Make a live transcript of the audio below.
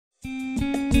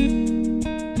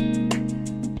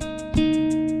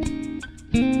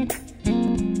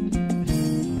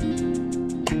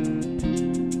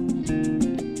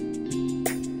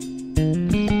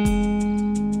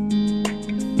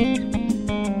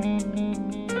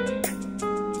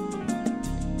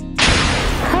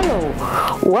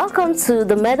Welcome to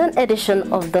the maiden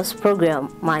edition of this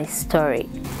program, My Story.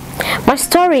 My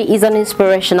Story is an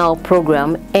inspirational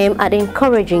program aimed at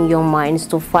encouraging your minds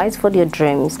to fight for their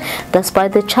dreams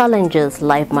despite the challenges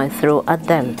life might throw at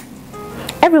them.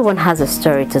 Everyone has a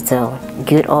story to tell,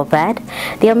 good or bad.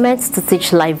 They are meant to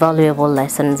teach life valuable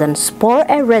lessons and spur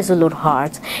a resolute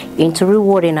heart into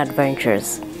rewarding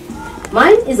adventures.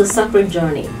 Mine is a sacred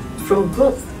journey from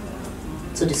growth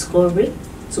to discovery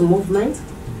to movement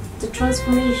to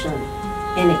transformation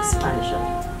and expansion.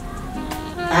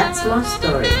 That's my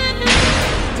story.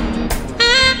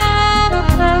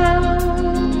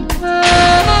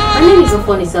 My name is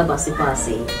Ofonisa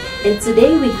Basipasi, and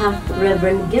today we have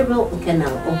Reverend Gabriel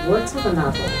Nkenang of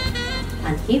Tabernacle,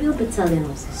 and he will be telling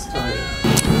us his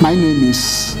story. My name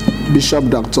is Bishop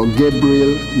Dr.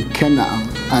 Gabriel Nkenang.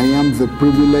 I am the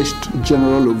privileged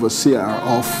General Overseer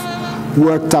of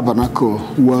Tabernacle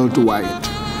Worldwide,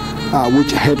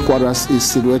 which headquarters is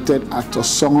situated at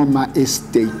Osongoma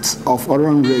Estate of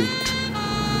Oron Road,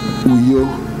 Uyo,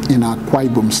 in Akwa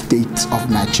Ibom State of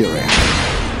Nigeria.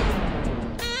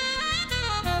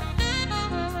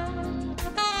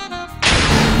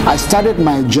 I started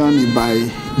my journey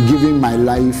by giving my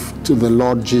life to the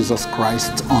Lord Jesus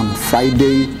Christ on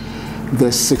Friday,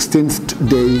 the 16th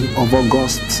day of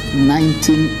August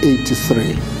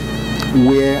 1983,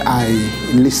 where I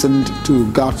listened to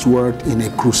God's word in a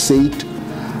crusade,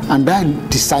 and I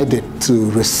decided to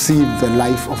receive the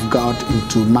life of God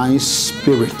into my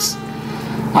spirit.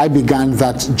 I began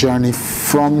that journey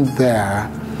from there,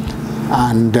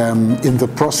 and in the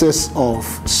process of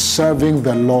serving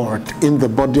the Lord in the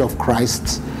body of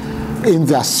Christ, in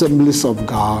the assemblies of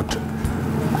God,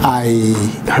 I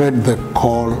heard the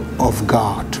call of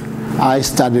God. I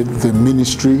started the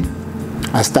ministry.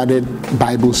 I started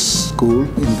Bible school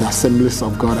in the assemblies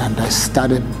of God, and I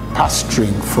started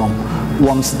pastoring from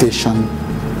one station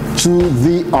to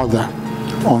the other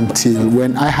until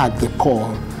when I had the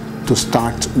call to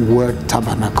start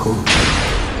Tabernacle.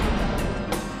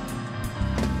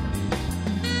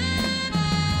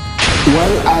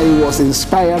 Well, I was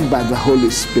inspired by the Holy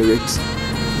Spirit.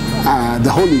 The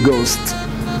Holy Ghost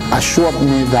assured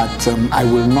me that I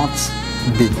will not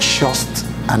be just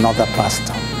another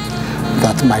pastor,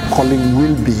 that my calling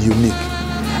will be unique.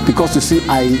 Because you see,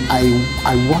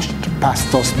 I watched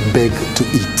pastors beg to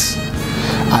eat.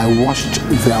 I watched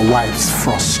their wives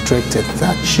frustrated,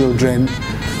 their children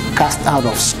cast out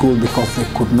of school because they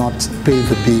could not pay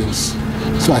the bills.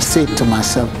 So I said to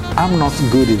myself, I'm not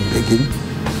good in begging.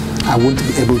 I won't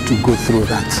be able to go through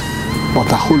that. But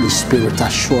the Holy Spirit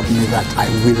assured me that I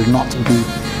will not be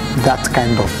that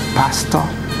kind of pastor.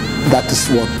 That is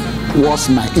what was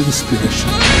my inspiration.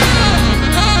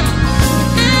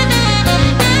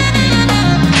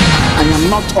 I am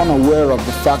not unaware of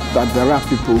the fact that there are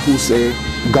people who say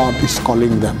God is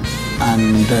calling them,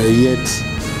 and yet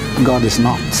God is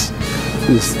not.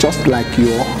 It's just like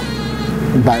your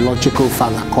biological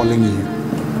father calling you.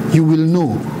 You will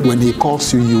know when he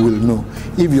calls you, you will know.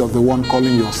 If you're the one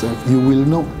calling yourself, you will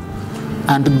know.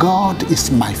 And God is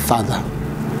my father.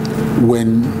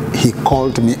 When he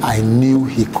called me, I knew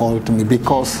he called me,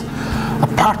 because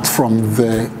apart from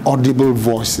the audible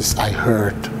voices I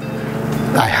heard,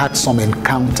 I had some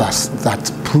encounters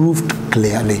that proved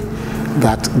clearly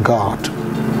that God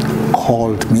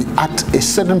called me. At a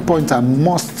certain point, I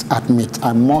must admit,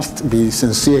 I must be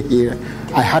sincere here,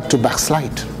 I had to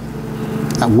backslide.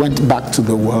 I went back to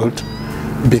the world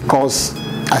because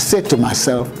I said to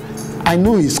myself, I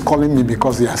know he's calling me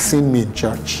because he has seen me in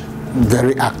church,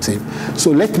 very active.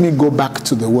 So let me go back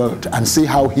to the world and see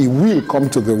how he will come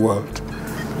to the world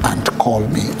and call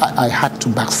me. I had to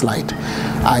backslide.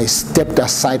 I stepped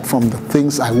aside from the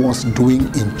things I was doing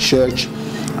in church.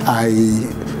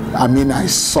 I mean, I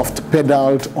soft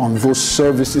pedaled on those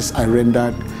services I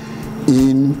rendered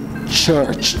in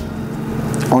church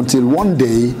until one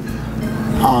day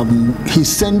he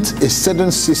sent a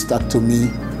certain sister to me,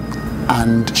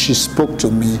 and she spoke to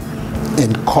me,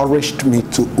 encouraged me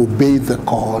to obey the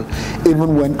call.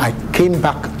 Even when I came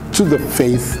back to the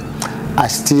faith, I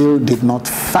still did not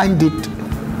find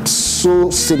it so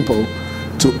simple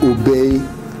to obey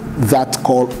that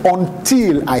call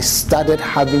until I started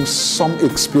having some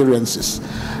experiences.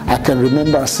 I can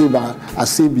remember as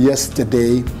if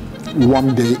yesterday,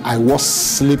 one day I was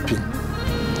sleeping,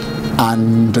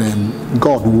 and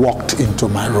God walked into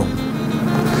my room.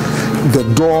 The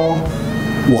door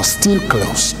was still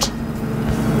closed.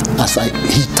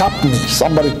 He tapped me,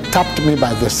 somebody tapped me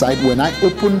by the side. When I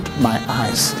opened my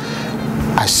eyes,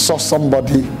 I saw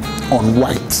somebody on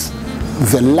white.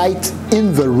 The light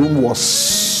in the room was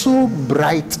so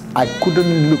bright I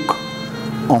couldn't look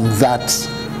on that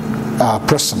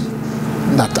person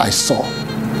that I saw.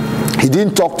 He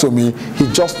didn't talk to me, he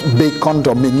just beckoned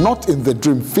on me, not in the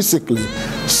dream physically.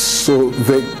 So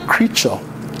the creature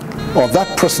or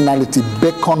that personality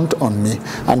beckoned on me,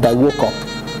 and I woke up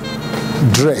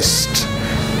dressed.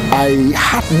 I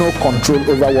had no control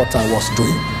over what I was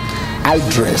doing. I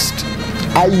dressed.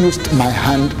 I used my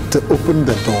hand to open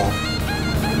the door.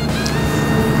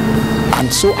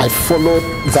 And so I followed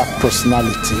that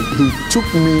personality. He took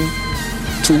me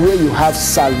to where you have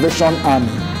Salvation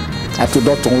Army at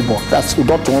Udotongo. That's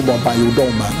Udotongo by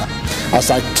Udomana.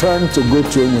 As I turned to go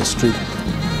to Enwe Street,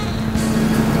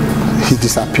 he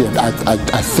disappeared.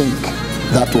 I think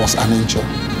that was an angel.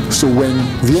 So when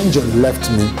the angel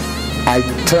left me, I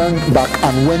turned back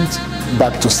and went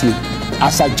back to sleep.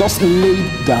 As I just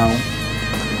laid down,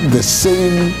 the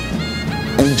same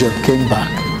angel came back,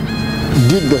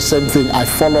 did the same thing. I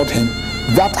followed him.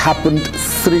 That happened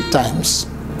 3 times.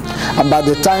 And by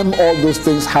the time all those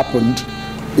things happened,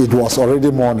 it was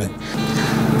already morning.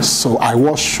 So I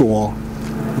was sure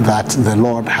that the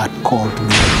Lord had called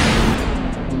me.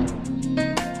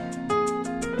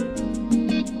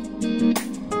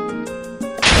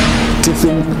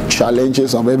 Teething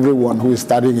challenges of everyone who is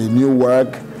starting a new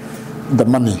work, the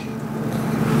money.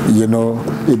 You know,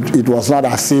 it was not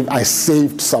as if I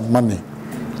saved some money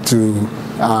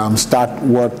to start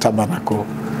Word Tabernacle.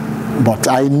 But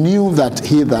I knew that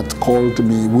he that called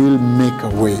me will make a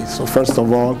way. So first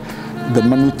of all, the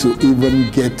money to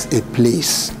even get a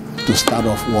place to start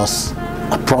off was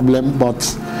a problem.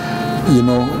 But, you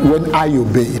know, when I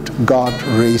obeyed, God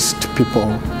raised people.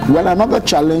 Well, another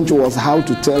challenge was how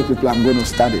to tell people I'm going to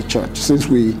start a church, since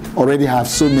we already have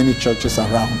so many churches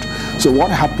around. So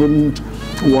what happened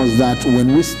was that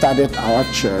when we started our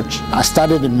church, I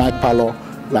started in my parlor,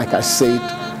 like I said,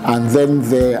 and then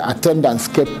the attendance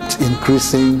kept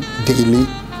increasing daily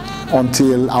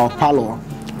until our parlor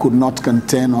could not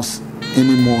contain us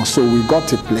anymore. So we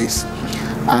got a place.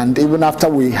 And even after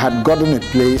we had gotten a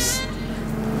place,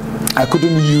 I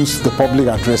couldn't use the public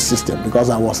address system because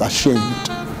I was ashamed,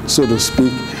 so to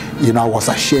speak. You know, I was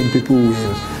ashamed. People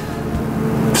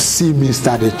will see me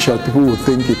start a church. People will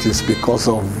think it is because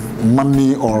of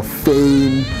money or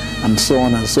fame and so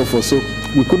on and so forth. So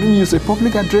we couldn't use a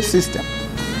public address system.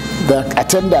 The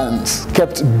attendance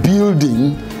kept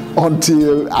building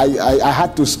until I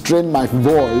had to strain my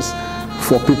voice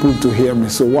for people to hear me.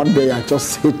 So one day I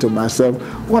just said to myself,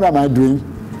 what am I doing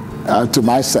to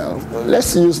myself?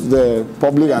 Let's use the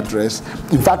public address.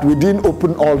 In fact, we didn't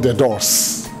open all the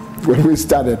doors when we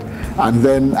started. And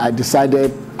then I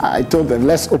decided, I told them,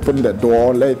 let's open the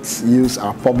door, let's use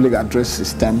our public address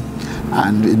system.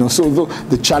 And, you know, so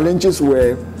the challenges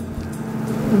were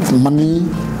money,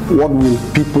 what will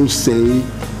people say,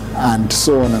 and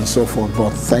so on and so forth. But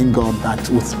thank God that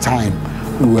with time,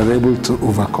 we were able to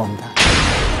overcome that.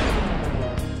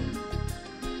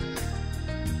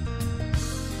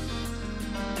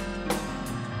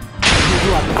 People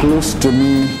who are close to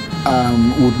me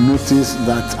would notice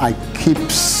that I keep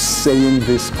saying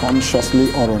this consciously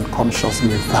or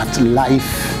unconsciously, that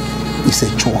life is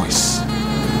a choice.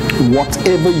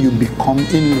 Whatever you become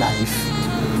in life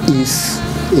is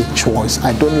a choice.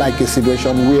 I don't like a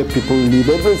situation where people leave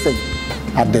everything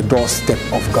at the doorstep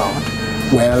of God.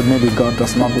 Well, maybe God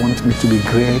does not want me to be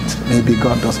great. Maybe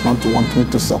God does not want me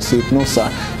to succeed. No, sir.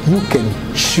 You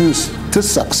can choose to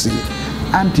succeed,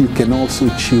 and you can also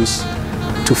choose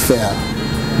to fail.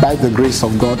 By the grace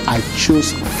of God, I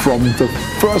chose from the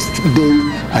first day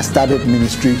I started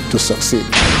ministry to succeed.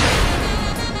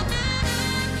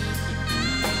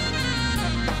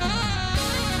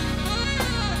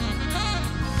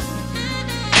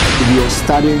 If you're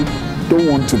studying, don't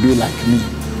want to be like me.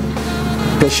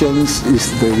 Patience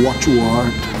is the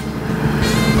watchword.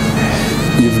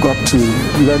 You've got to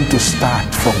learn to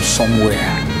start from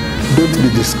somewhere. Don't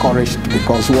be discouraged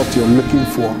because what you're looking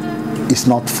for is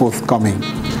not forthcoming.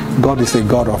 God is a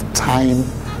God of time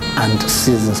and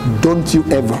seasons. Don't you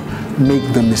ever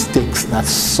make the mistakes that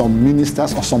some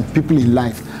ministers or some people in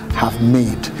life have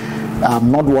made.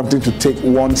 Not wanting to take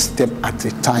one step at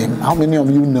a time. How many of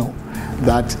you know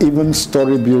that even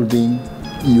story building,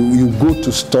 you go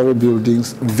to story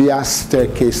buildings via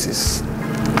staircases?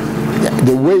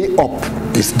 The way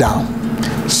up is down.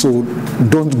 So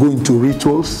don't go into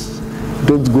rituals.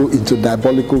 Don't go into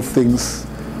diabolical things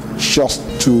just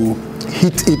to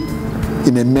hit it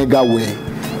in a mega way.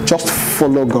 Just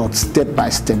follow God step by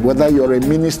step. Whether you're a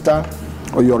minister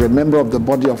or you're a member of the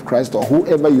body of Christ or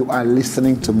whoever you are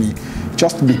listening to me,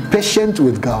 just be patient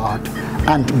with God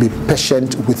and be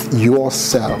patient with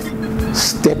yourself.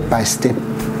 Step by step,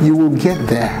 you will get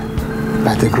there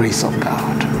by the grace of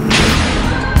God.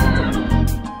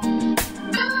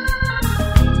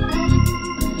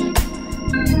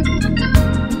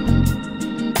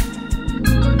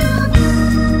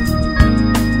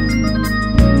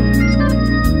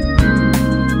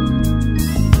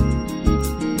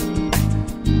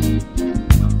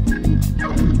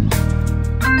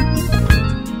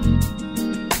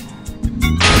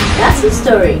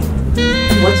 story.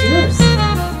 What's yours?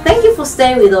 Thank you for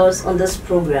staying with us on this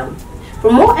program.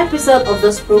 For more episodes of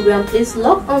this program, please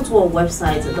log on to our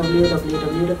website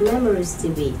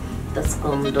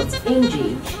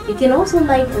www.memorystv.com.ng. You can also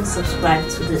like and subscribe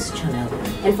to this channel.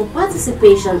 And for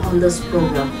participation on this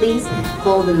program, please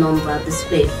call the number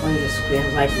displayed on your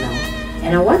screen right now.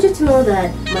 And I want you to know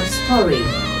that my story,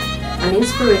 an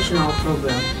inspirational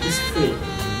program, is free.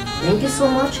 Thank you so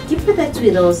much. Keep connected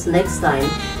with us next time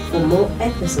for more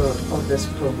episodes of this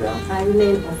program. I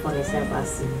remain Ofonisa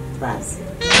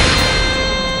Basi.